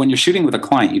 Well, when you're shooting with a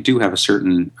client, you do have a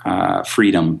certain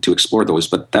freedom to explore those,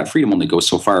 but that freedom only goes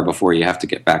so far before you have to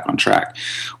get back on track.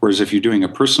 Whereas if you're doing a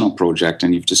personal project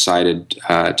and you've decided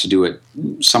to do it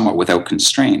somewhat without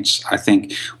constraints, I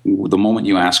think the moment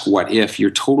you ask what if,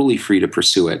 you're totally free to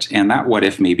pursue it. And that what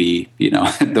if may be,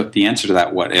 the answer to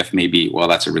that what if may be, well,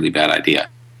 that's a really bad idea.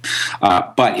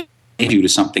 But if you do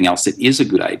something else that is a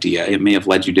good idea, it may have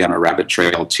led you down a rabbit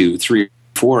trail to 3 or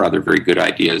 4 other very good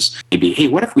ideas. Maybe, hey,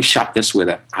 what if we shot this with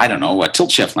a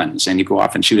tilt shift lens, and you go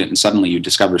off and shoot it, and suddenly you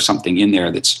discover something in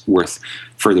there that's worth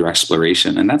further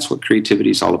exploration. And that's what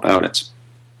creativity is all about.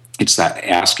 It's that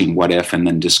asking what if, and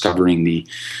then discovering the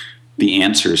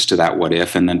answers to that what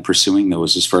if, and then pursuing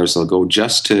those as far as they'll go,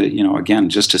 just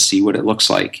to see what it looks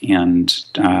like, and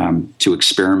to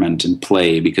experiment and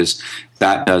play, because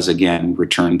that does, again,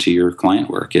 return to your client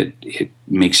work. It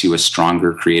makes you a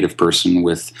stronger creative person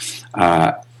with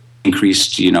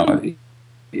increased,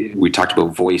 we talked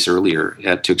about voice earlier,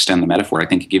 to extend the metaphor. I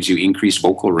think it gives you increased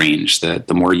vocal range.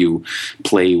 The more you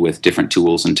play with different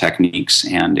tools and techniques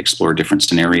and explore different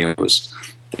scenarios,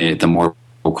 the more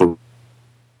vocal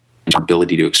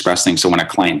ability to express things. So when a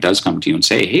client does come to you and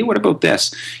say, hey, what about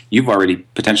this? You've already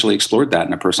potentially explored that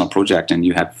in a personal project, and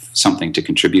you have something to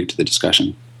contribute to the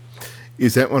discussion.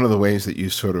 Is that one of the ways that you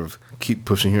sort of keep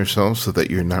pushing yourself so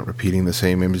that you're not repeating the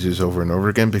same images over and over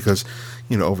again? Because,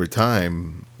 over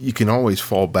time, you can always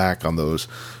fall back on those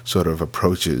sort of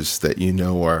approaches that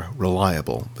are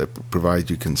reliable, that provide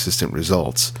you consistent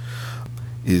results.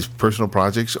 Is personal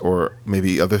projects or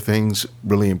maybe other things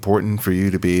really important for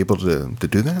you to be able to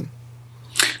do that?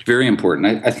 Very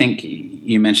important. I think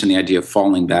you mentioned the idea of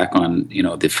falling back on,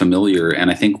 the familiar,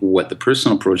 and I think what the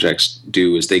personal projects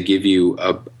do is they give you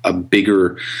a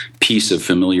bigger piece of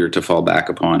familiar to fall back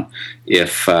upon.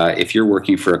 If you're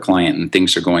working for a client and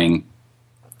things are going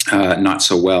not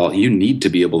so well, you need to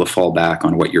be able to fall back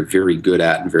on what you're very good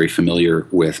at and very familiar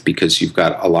with, because you've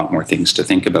got a lot more things to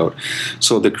think about.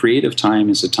 So the creative time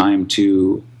is a time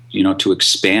to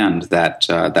expand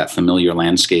that familiar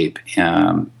landscape.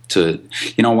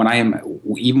 When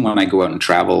I go out and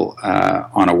travel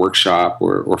on a workshop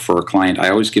or for a client, I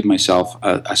always give myself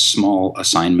a small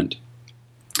assignment,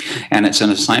 and it's an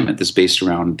assignment that's based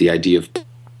around the idea of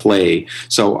play.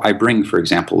 So I bring, for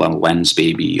example, a lens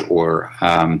baby, or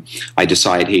I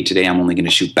decide, hey, today I'm only going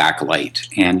to shoot backlight,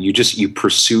 and you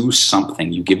pursue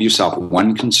something. You give yourself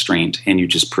one constraint and you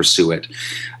just pursue it.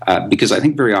 Because I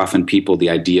think very often people, the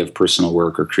idea of personal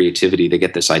work or creativity, they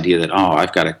get this idea that,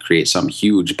 I've got to create some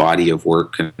huge body of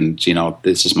work, and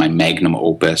this is my magnum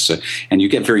opus, and you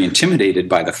get very intimidated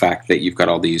by the fact that you've got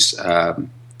all these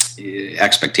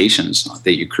expectations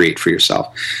that you create for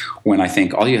yourself, when I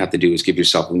think all you have to do is give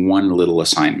yourself one little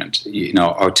assignment.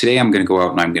 Today I'm going to go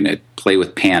out and I'm going to play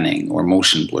with panning or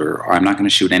motion blur, or I'm not going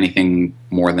to shoot anything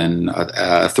more than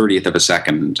a 30th of a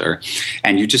second,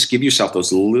 and you just give yourself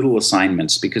those little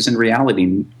assignments, because in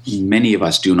reality, many of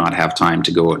us do not have time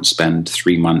to go out and spend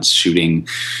 3 months shooting,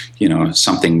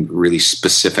 something really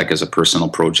specific as a personal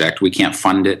project. We can't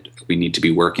fund it. We need to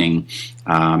be working.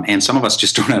 And some of us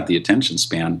just don't have the attention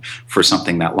span for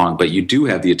something that long, but you do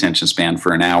have the attention span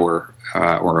for an hour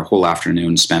or a whole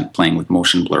afternoon spent playing with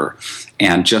motion blur,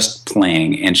 and just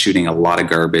playing and shooting a lot of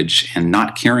garbage and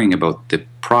not caring about the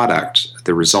product,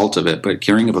 the result of it, but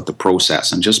caring about the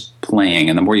process and just playing.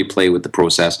 And the more you play with the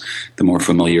process, the more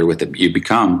familiar with it you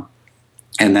become.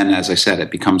 And then, as I said, it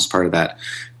becomes part of that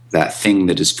thing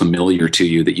that is familiar to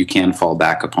you that you can fall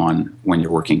back upon when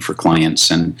you're working for clients.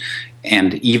 And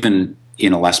even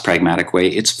in a less pragmatic way,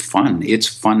 it's fun. It's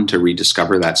fun to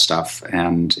rediscover that stuff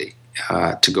and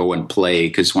to go and play.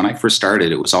 Because when I first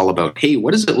started, it was all about, hey,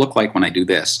 what does it look like when I do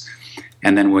this?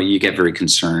 And then when you get very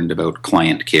concerned about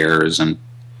client cares and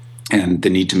the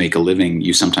need to make a living,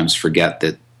 you sometimes forget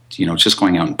that, just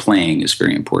going out and playing is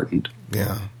very important.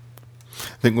 Yeah.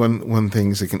 I think one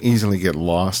things that can easily get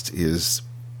lost is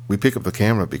we pick up the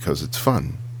camera because it's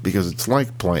fun, because it's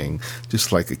like playing,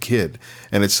 just like a kid.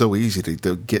 And it's so easy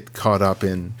to get caught up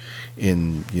in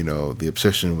the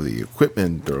obsession with the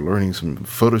equipment, or learning some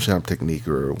Photoshop technique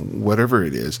or whatever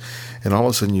it is. And all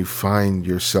of a sudden you find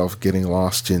yourself getting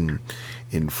lost in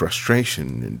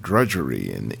frustration and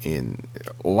drudgery and in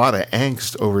a lot of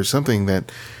angst over something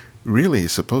that really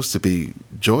is supposed to be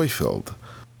joy-filled,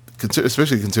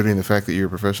 especially considering the fact that you're a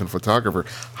professional photographer.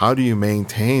 How do you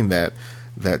maintain that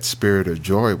spirit of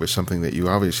joy with something that you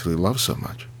obviously love so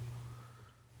much?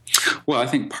 Well, I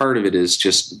think part of it is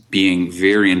just being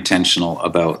very intentional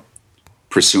about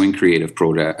pursuing creative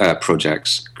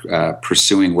projects,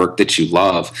 pursuing work that you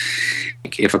love.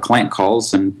 If a client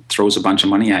calls and throws a bunch of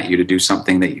money at you to do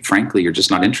something that, frankly, you're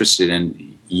just not interested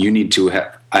in, you need to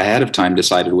have ahead of time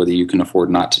decided whether you can afford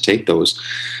not to take those.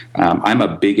 I'm a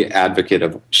big advocate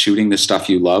of shooting the stuff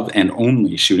you love, and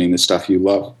only shooting the stuff you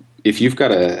love. If you've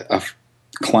got a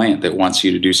client that wants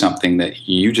you to do something that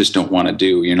you just don't want to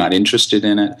do, you're not interested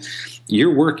in it,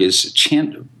 your work is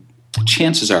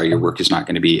chances are your work is not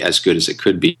going to be as good as it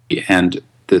could be. And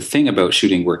the thing about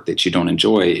shooting work that you don't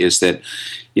enjoy is that,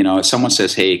 if someone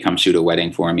says, hey, come shoot a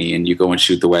wedding for me, and you go and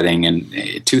shoot the wedding,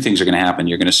 and two things are going to happen.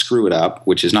 You're going to screw it up,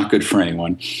 which is not good for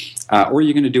anyone, or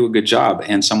you're going to do a good job,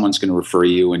 and someone's going to refer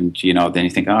you, and then you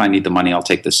think, I need the money, I'll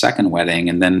take the second wedding,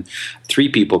 and then 3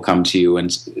 people come to you,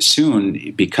 and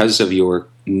soon, because of your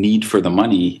need for the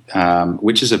money,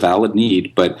 which is a valid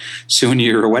need, but soon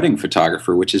you're a wedding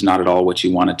photographer, which is not at all what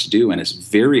you wanted to do, and it's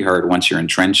very hard once you're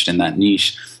entrenched in that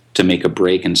niche to make a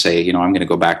break and say, I'm going to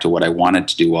go back to what I wanted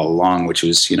to do all along, which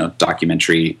was,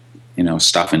 documentary,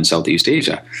 stuff in Southeast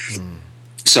Asia. Mm.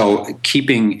 So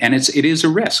it is a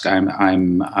risk.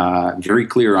 I'm very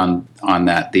clear on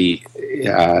that.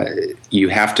 You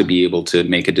have to be able to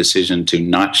make a decision to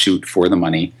not shoot for the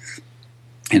money,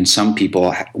 and some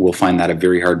people will find that a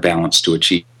very hard balance to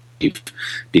achieve,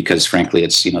 because frankly,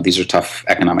 it's these are tough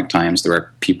economic times. There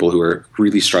are people who are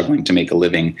really struggling to make a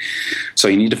living. So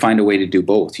you need to find a way to do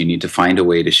both. You need to find a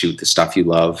way to shoot the stuff you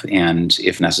love, and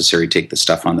if necessary, take the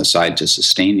stuff on the side to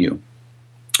sustain you.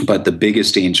 But the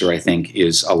biggest danger, I think,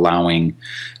 is allowing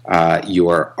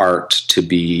your art to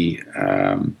be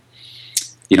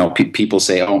people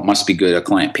say, "Oh, it must be good. A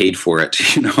client paid for it,"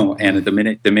 And the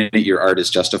minute your art is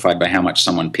justified by how much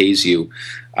someone pays you,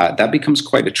 that becomes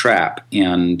quite a trap.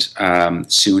 And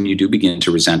soon you do begin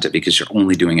to resent it because you're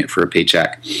only doing it for a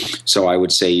paycheck. So I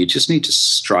would say you just need to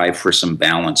strive for some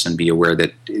balance and be aware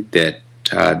that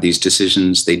these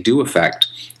decisions, they do affect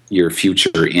your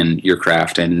future in your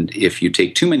craft. And if you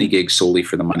take too many gigs solely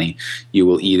for the money, you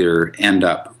will either end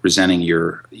up resenting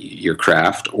your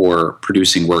craft or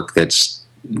producing work that's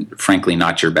frankly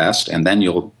not your best, and then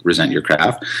you'll resent your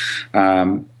craft,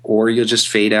 or you'll just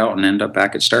fade out and end up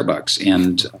back at Starbucks.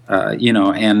 And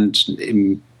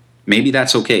and maybe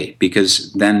that's okay,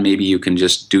 because then maybe you can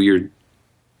just do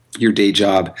your day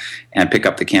job and pick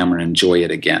up the camera and enjoy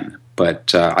it again.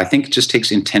 But I think it just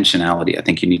takes intentionality. I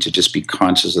think you need to just be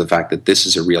conscious of the fact that this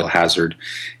is a real hazard,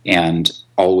 and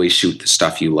always shoot the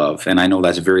stuff you love. And I know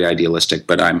that's very idealistic,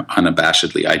 but I'm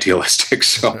unabashedly idealistic.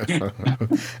 So,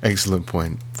 excellent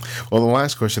point. Well, the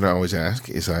last question I always ask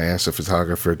is, I ask a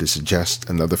photographer to suggest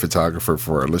another photographer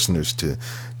for our listeners to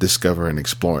discover and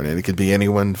explore. And it could be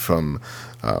anyone from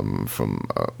a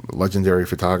legendary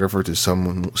photographer to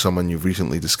someone you've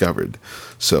recently discovered.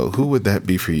 So who would that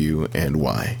be for you, and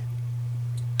why?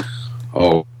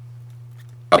 Oh,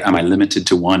 am I limited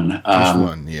to one? Just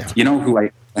one, yeah. You know who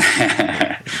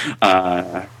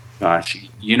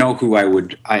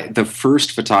the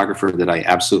first photographer that I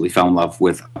absolutely fell in love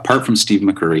with, apart from Steve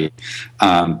McCurry,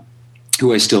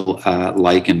 who I still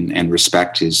like and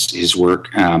respect his work,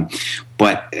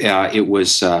 but it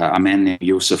was a man named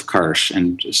Josef Karsh,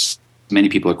 and many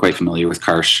people are quite familiar with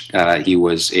Karsh. He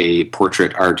was a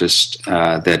portrait artist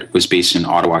that was based in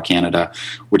Ottawa, Canada,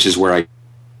 which is where I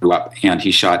grew up, and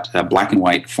he shot black and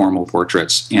white formal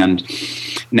portraits. And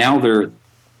now they're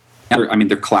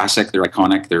classic, they're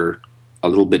iconic, they're a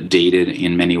little bit dated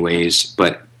in many ways,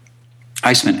 but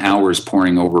I spent hours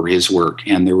poring over his work,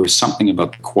 and there was something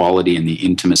about the quality and the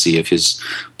intimacy of his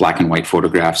black and white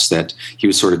photographs that he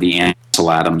was sort of the Ansel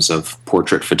Adams of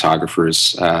portrait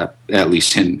photographers, at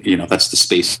least that's the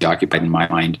space he occupied in my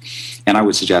mind. And I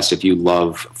would suggest, if you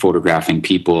love photographing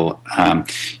people,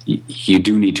 you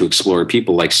do need to explore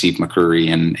people like Steve McCurry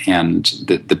and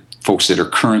the folks that are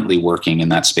currently working in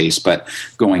that space, but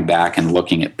going back and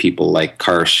looking at people like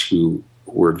Karsh, who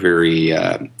were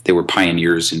they were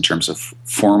pioneers in terms of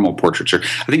formal portraiture.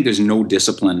 I think there's no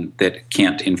discipline that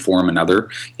can't inform another.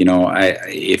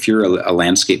 If you're a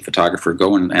landscape photographer,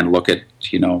 go and look at,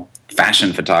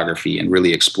 fashion photography and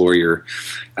really explore your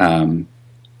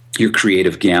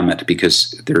creative gamut,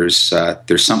 because there's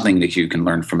something that you can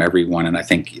learn from everyone. And I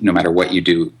think no matter what you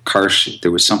do, Karsh, there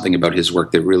was something about his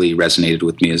work that really resonated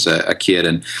with me as a kid,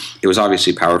 and it was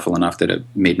obviously powerful enough that it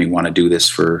made me want to do this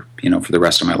for the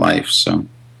rest of my life. So,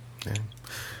 okay.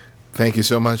 Thank you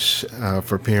so much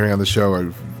for appearing on the show. I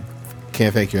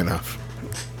can't thank you enough.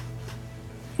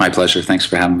 My pleasure. Thanks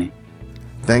for having me.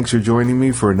 Thanks for joining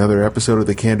me for another episode of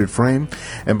The Candid Frame.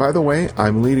 And by the way,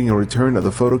 I'm leading a return of the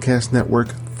Photocast Network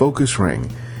Focus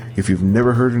Ring. If you've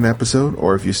never heard an episode,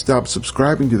 or if you stopped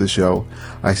subscribing to the show,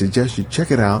 I suggest you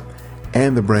check it out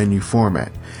and the brand new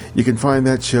format. You can find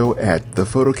that show at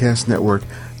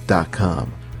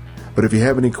thefotocastnetwork.com. But if you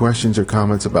have any questions or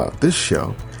comments about this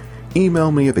show,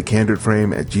 email me at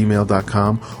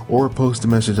thecandidframe@gmail.com or post a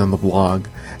message on the blog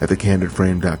at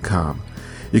thecandidframe.com.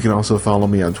 You can also follow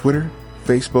me on Twitter,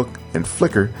 Facebook, and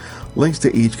Flickr. Links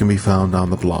to each can be found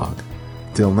on the blog.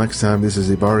 Till next time, this is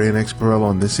Ibarian X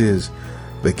Perello, and this is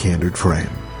The Candid Frame.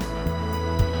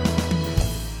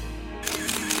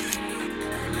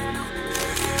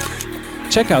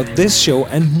 Check out this show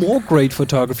and more great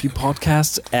photography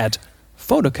podcasts at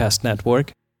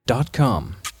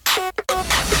photocastnetwork.com.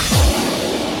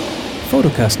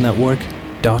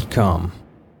 photocastnetwork.com